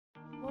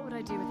would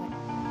I do without you?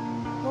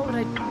 What would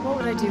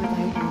I do without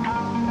you?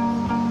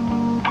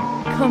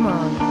 Come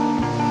on.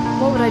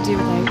 What would I do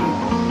without you?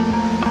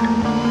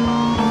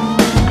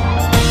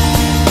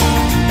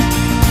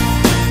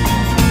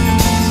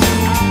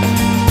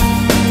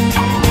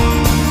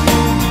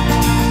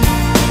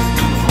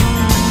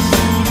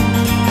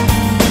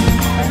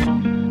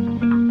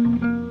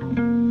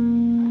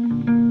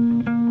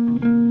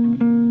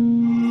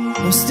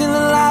 I'm still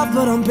alive,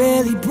 but I'm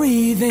barely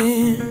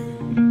breathing.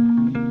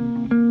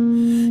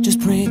 Just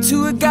praying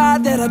to a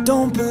God that I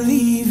don't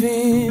believe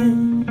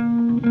in.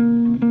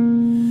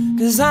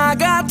 'Cause I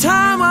got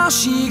time while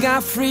she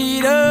got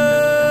freedom.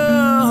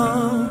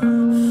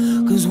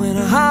 'Cause when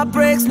a heart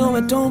breaks, no,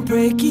 it don't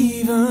break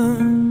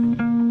even.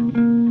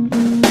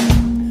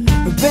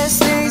 The best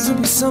days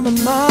will be some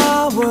of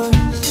my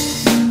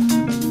worst.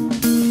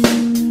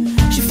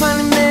 She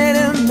finally met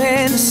a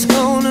man that's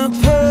gonna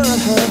put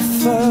her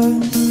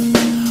first.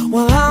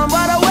 While I'm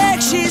wide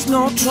awake, she's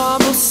no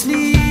trouble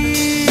sleeping.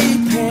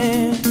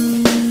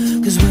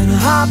 'Cause when a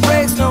heart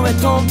breaks, no, it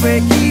don't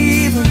break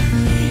even,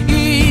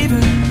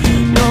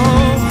 no.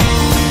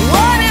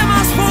 What am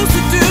I supposed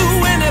to do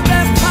when the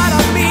best part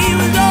of me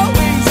was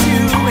always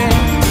you? And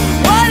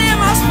what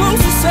am I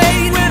supposed to say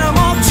when I'm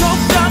all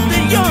choked up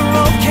that you're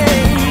okay?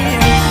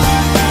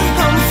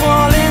 I'm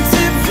falling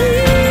to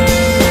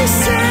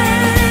pieces,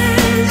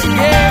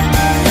 yeah.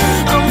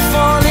 I'm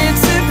falling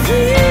to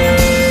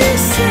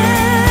pieces.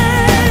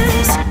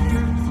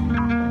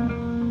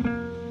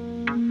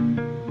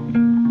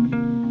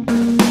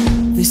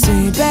 They say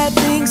bad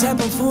things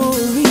happen for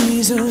a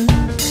reason,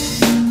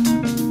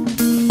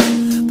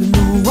 but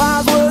no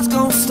wild words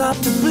gon' stop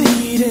the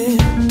bleeding.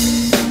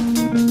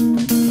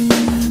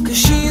 'Cause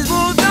she's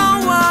moved on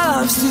while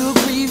I'm still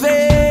grieving.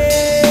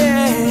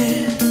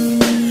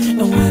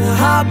 And when a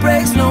heart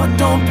breaks, no, it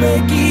don't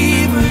break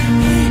even,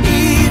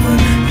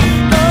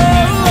 no.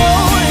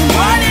 And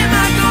what am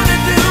I gonna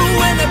do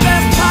when the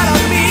best part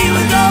of me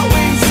was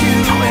always you?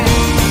 And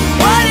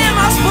what am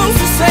I supposed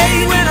to say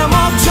when I'm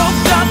all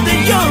choked up that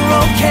you're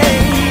okay?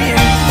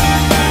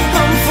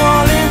 I'm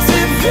falling to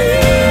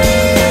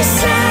pieces,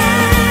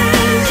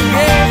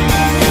 yeah.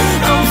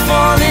 I'm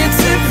falling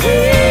to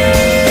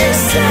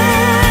pieces,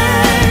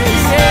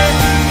 yeah.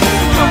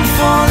 I'm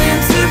falling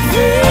to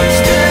pieces. I'm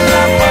still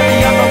alive while the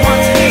other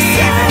one's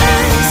missing.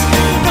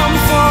 I'm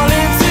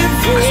falling to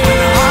pieces. 'Cause when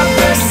the heart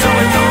breaks, no,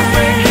 it don't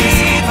break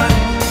even.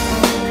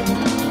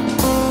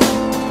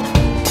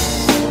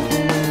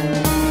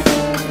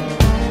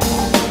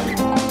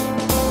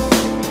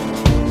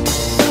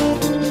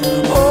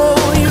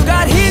 Oh, you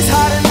got his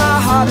heart and my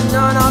heart and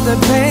none of the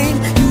pain.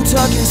 You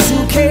tuck your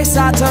suitcase, I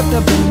tuck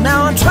the blue. Now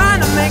I'm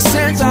trying to make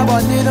sense of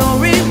what little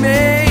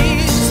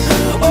remains.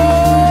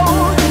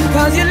 Oh,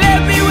 'cause you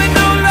left me with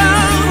no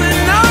love and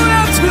no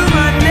love to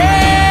my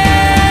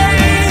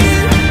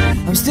name.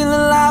 I'm still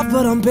alive,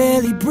 but I'm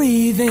barely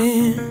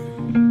breathing.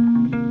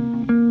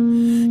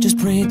 Just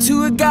praying to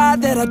a God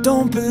that I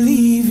don't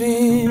believe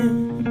in.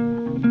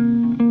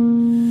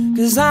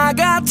 'Cause I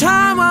got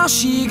time while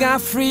she got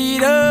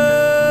freedom.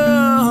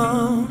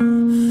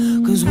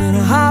 'Cause when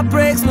a heart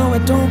breaks, no,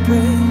 it don't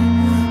break.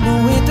 No,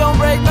 it don't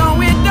break, no,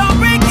 it don't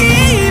break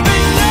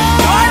even, no.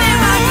 What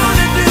am I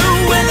gonna do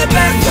when the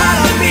best part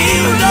of me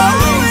was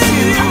always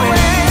you?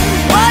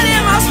 What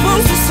am I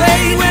supposed to say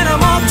when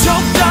I'm all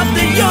choked up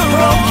that you're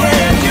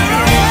okay?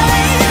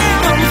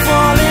 I'm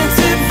falling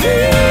to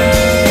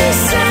pieces,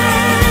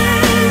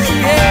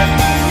 yeah.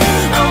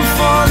 I'm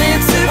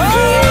falling to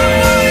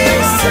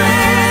pieces,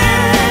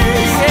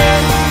 yeah.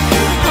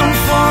 I'm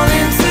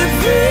falling to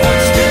pieces. I'm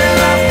still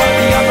alive while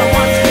the other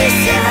one's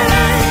missing.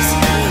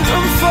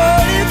 I'm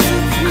falling to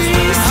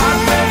pieces. Heart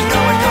breaks, no,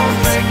 it don't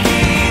break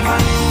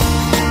even.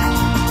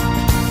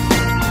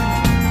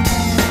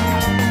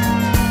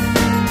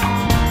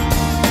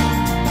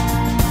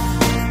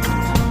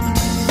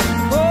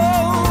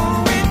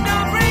 Oh, it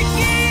don't break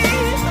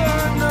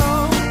even, no.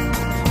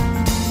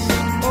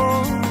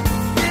 Oh,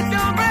 it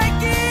don't break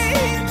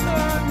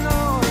even, no.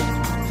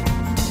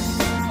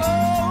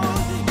 Oh,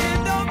 it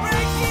don't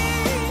break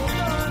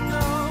even,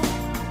 no.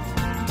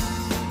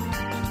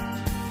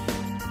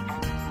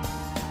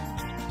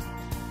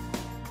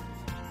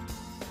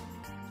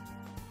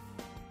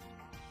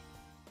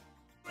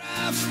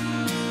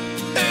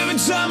 Every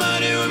time I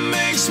do, it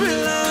makes me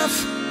laugh.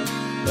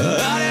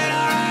 How did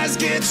our eyes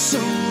get so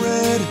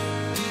red?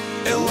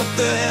 And what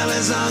the hell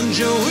is on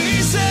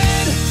Joey's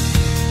head?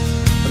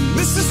 And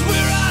this is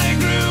where I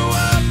grew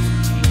up.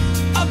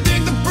 I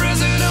think the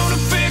president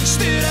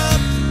fixed it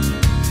up.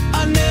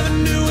 I never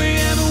knew we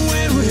ever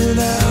went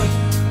without.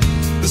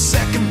 The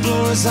second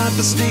floor is hot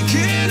for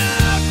sneaking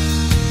out.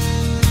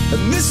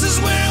 And this is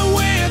where I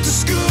went to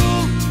school.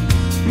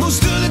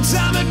 Most of the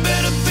time had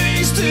better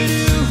things to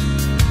do.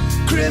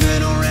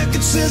 Criminal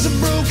record says I've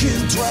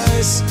broken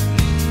twice.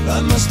 I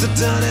must have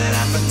done it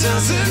half a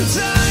dozen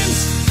times.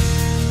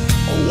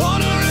 I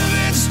wonder if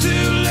it's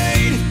too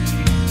late.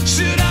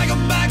 Should I go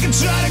back and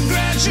try to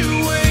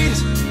graduate?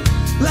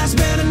 Life's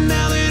better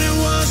now than it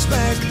was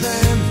back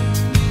then.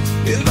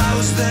 If I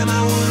was them,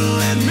 I wouldn't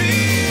let me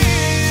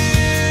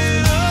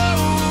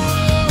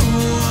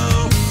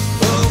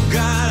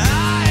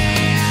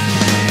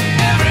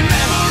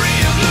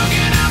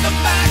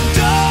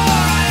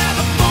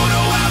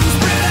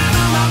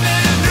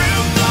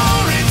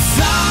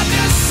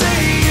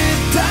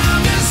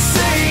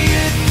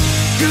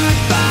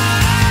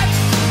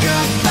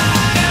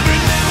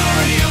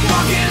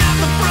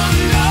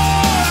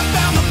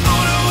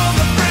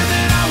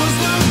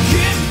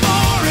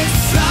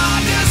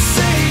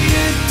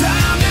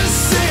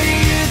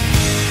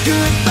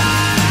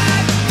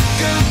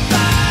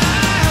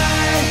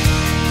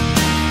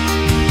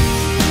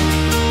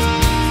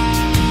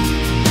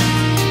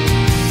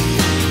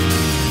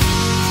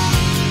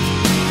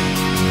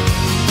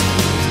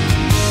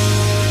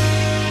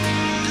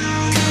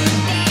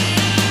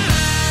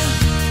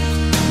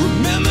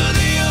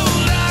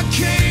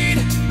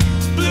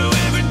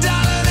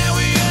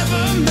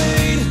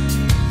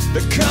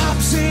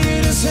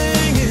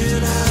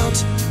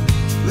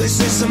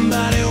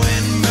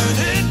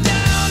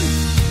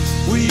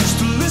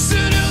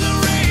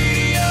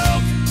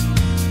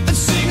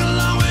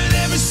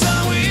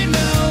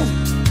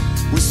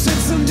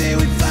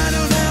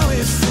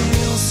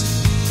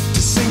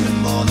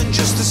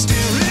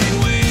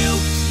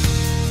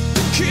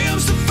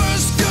Kim's the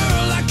first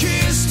girl I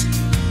kissed.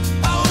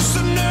 I was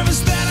so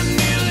nervous that I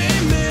nearly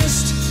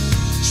missed.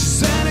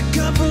 She's had a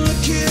couple of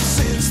kids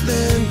since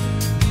then.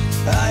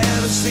 I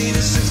haven't seen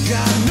her since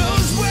God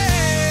knows when.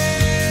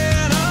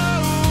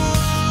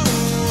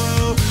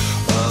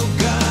 Oh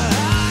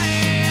God.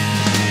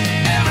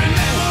 Every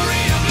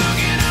memory of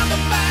looking out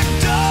the back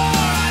door.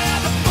 I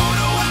have a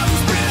photo album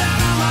spread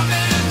out on my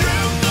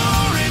bedroom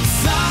floor.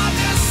 It's hard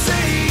to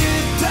say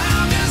it,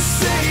 time to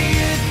say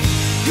it.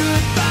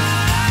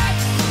 Goodbye,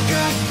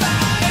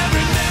 goodbye.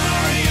 Every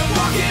memory of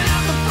walking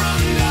out the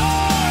front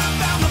door. I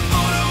found the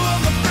photo of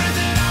the friend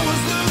that I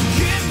was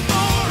looking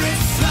for.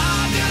 It's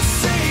hard to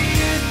say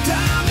it,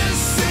 time to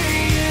say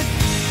it.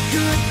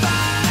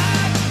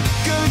 Goodbye,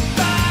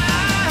 goodbye.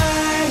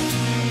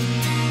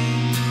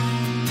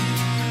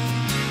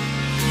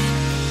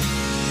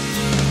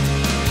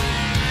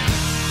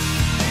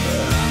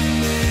 I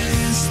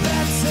miss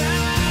that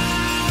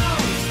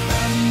town.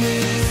 I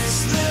miss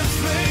their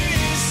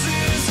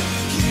faces.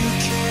 You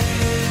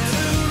can't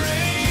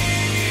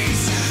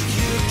erase,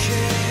 you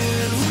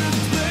can't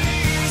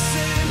replace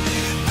it.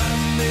 I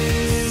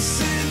miss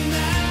it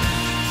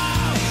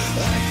now.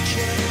 I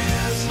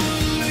can't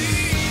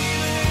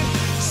believe it.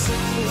 So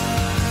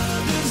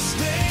hard to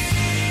stay,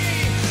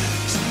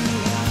 too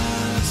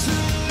hard to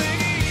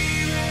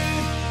leave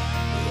it.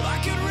 I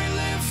could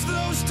relive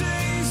those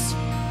days.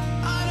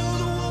 I know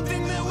the one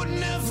thing that would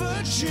never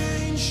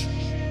change.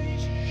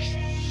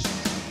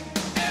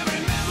 Every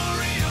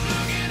memory of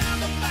looking out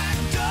the back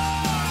door.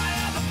 I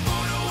have a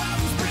photo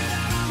album spread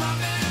out on my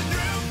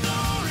bedroom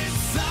floor.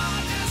 It's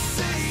hard to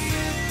say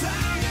it,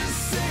 time to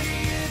say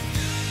it.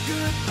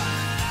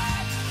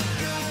 Goodbye,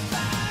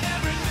 goodbye.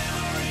 Every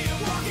memory of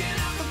walking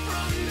out the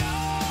front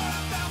door.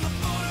 I found the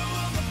photo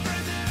of the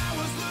friend that I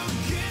was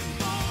looking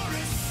for.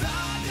 It's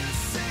hard to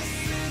say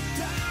it,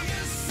 time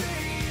to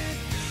say it.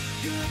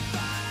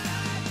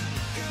 Goodbye,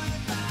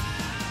 goodbye.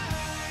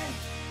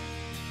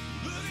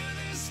 Look at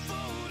this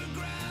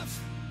photograph.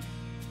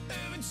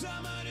 Every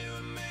time I do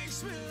it makes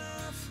me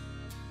laugh.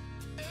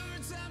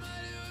 Every time I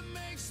do it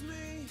makes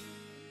me.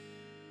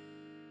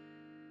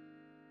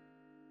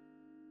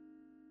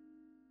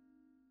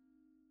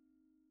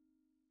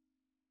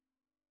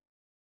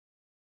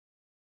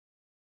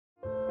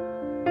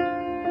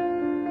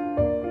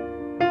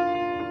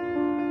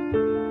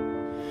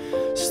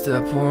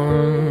 Step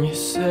one, you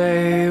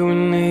say we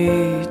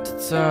need to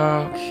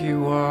talk. He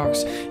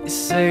walks, you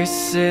say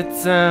sit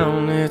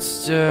down,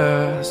 it's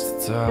just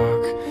a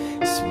talk.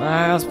 He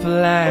smiles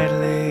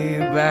politely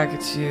back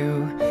at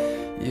you.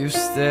 You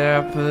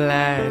stare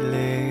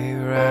politely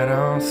right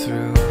on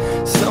through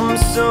some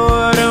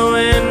sort of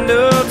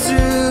window to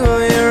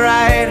your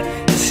right.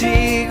 As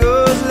he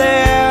goes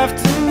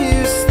left and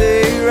you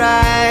stay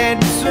right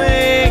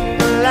between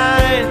the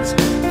lines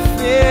of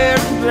fear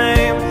and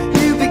blame.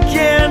 You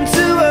begin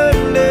to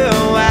wonder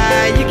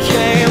why you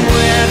came.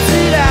 Where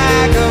did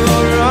I go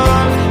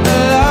wrong? I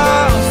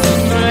lost a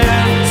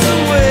friend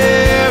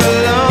somewhere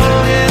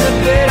alone in the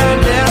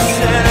bitterness,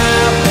 and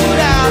I put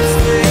out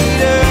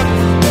straight up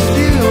with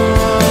you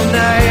all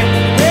night.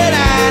 Had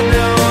I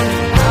known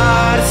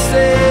how to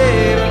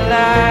save a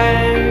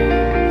life.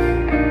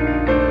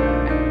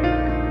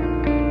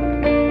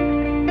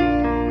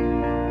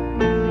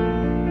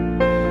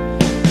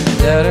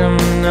 Let him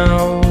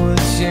know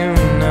that you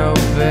know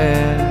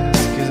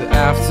best, 'cause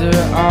after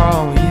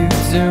all you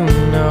do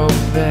know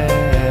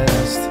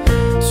best.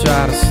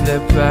 Try to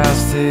slip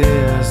past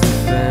his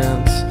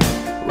defense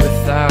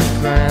without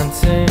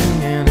granting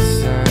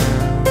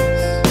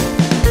innocence.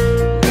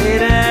 Lay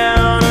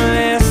down a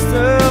list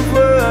of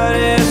what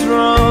is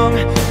wrong,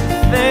 the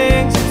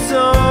things you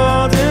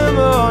told him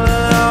all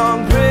along.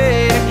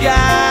 Pray to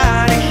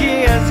God he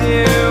hears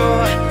you,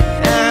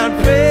 and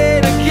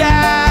pray to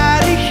God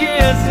he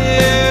hears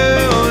you.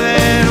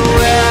 And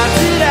where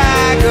did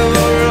I go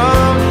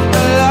wrong?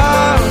 I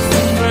lost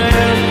a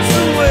friend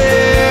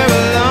somewhere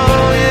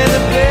alone in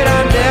the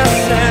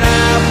bitterness, and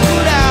I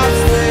put out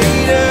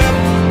straight up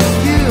with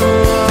you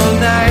all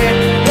night.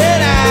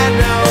 And I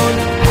know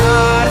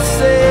how to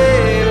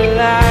save a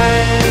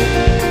life.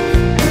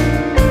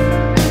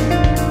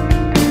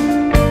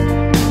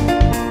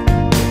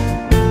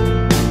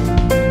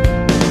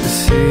 As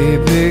he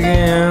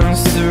begins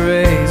to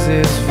raise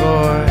his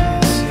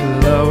voice, you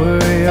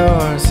lower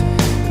yours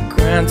and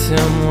grant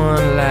him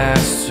one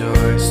last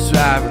choice.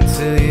 Drive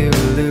until you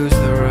lose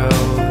the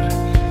road,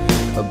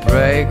 a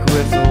break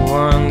with the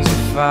ones you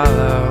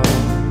follow.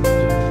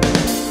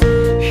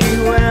 He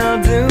will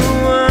do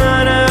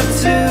one of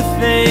two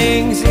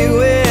things. He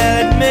will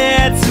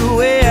admit to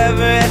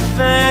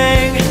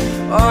everything,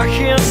 or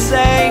he'll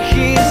say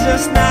he's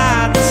just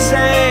not the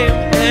same,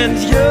 and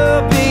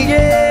you'll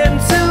begin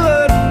to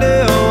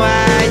wonder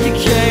why you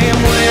came.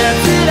 Where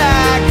did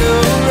I go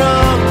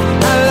wrong?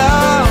 I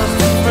lost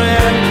a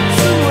friend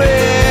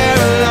somewhere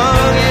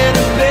along in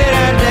the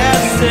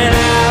bitterness, and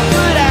I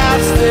put out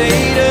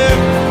straight up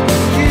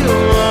with you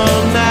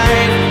all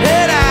night.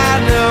 And I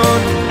know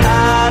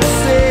how to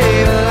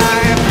save a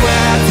life.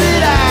 Where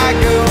did I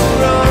go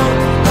wrong?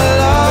 I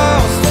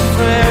lost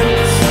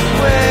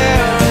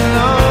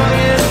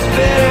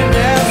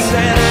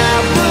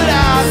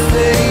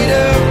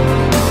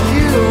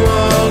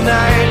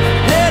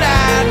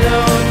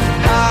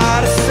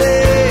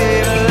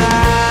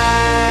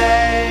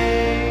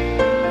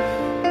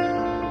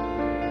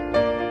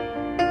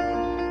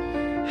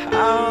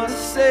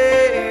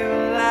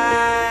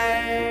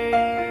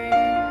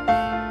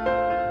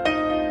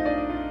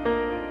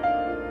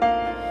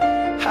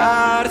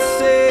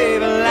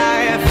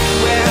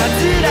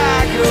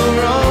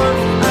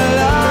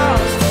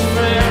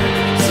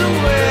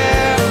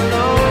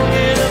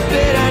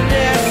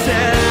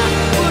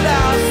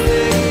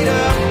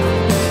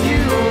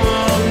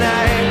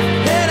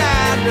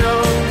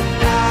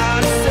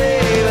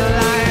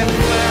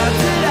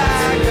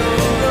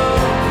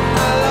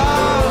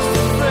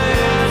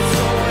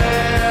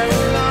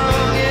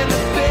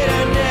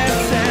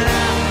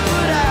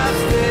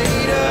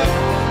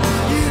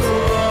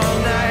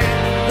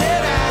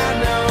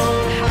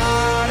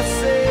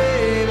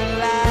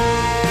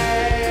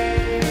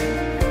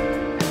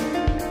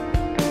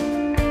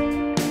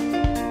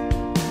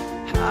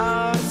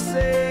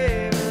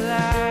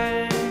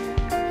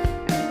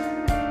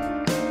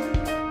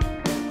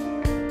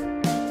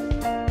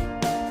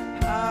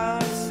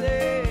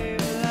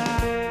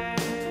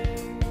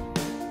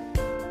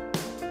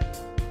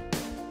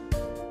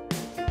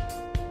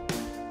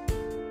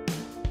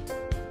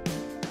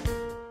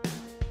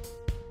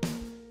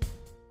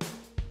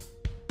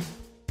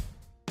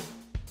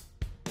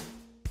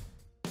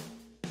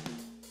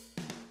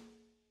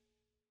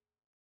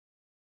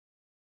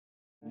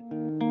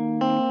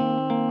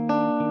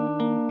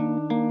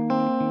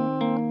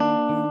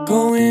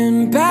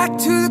Heading back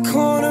to the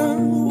corner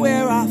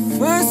where I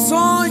first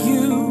saw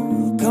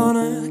you.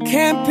 Gonna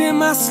camp in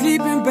my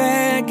sleeping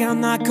bag,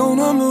 I'm not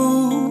gonna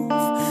move.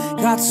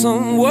 Got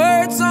some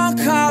words on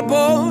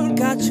cardboard,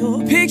 got your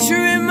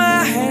picture in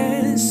my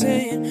hand,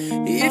 saying,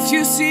 if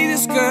you see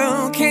this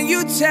girl, can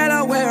you tell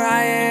her where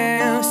I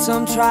am?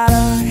 Some try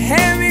to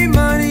hand me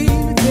money,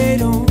 but they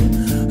don't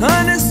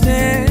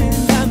understand.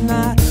 I'm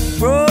not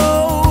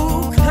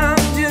broke, I'm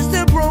just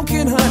a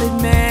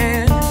broken-hearted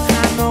man.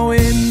 I know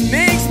it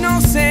makes no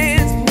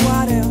sense, but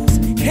what else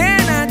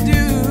can I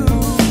do?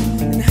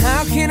 And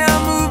how can I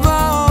move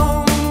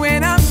on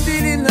when I'm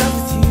still in love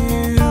with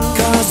you?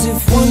 Cause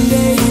if one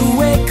day you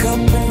wake up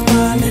and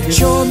find that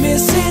you're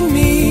missing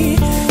me,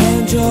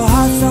 and your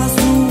heart starts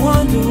to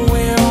wonder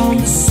where on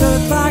this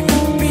earth I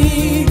could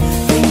be,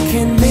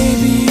 thinking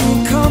maybe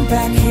you'll come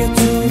back here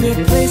to the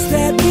place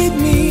that beat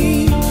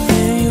me,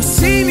 and you'll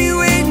see me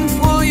waiting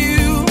for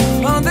you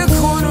on the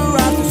corner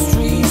of the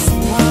street. So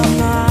I'm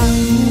not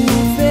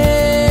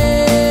moving,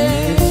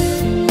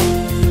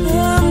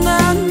 I'm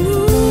not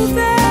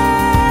moving.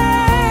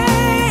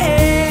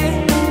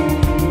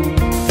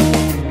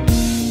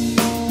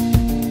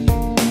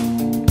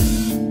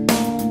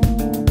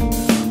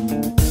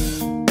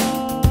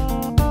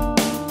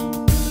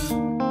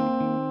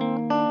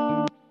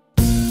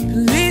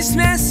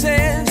 Policeman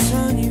said,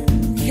 son, you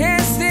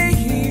can't stay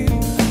here.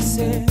 I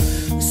said,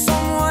 there's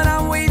someone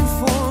I'm waiting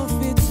for,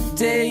 if it's a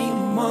day, a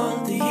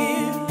month, a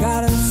year.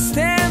 Gotta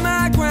stand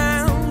my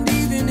ground,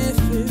 even if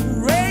it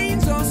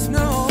rains or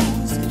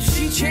snows. If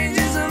she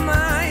changes her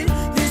mind,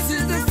 this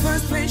is the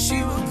first place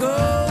she will go.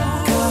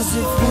 Cause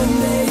if one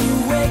day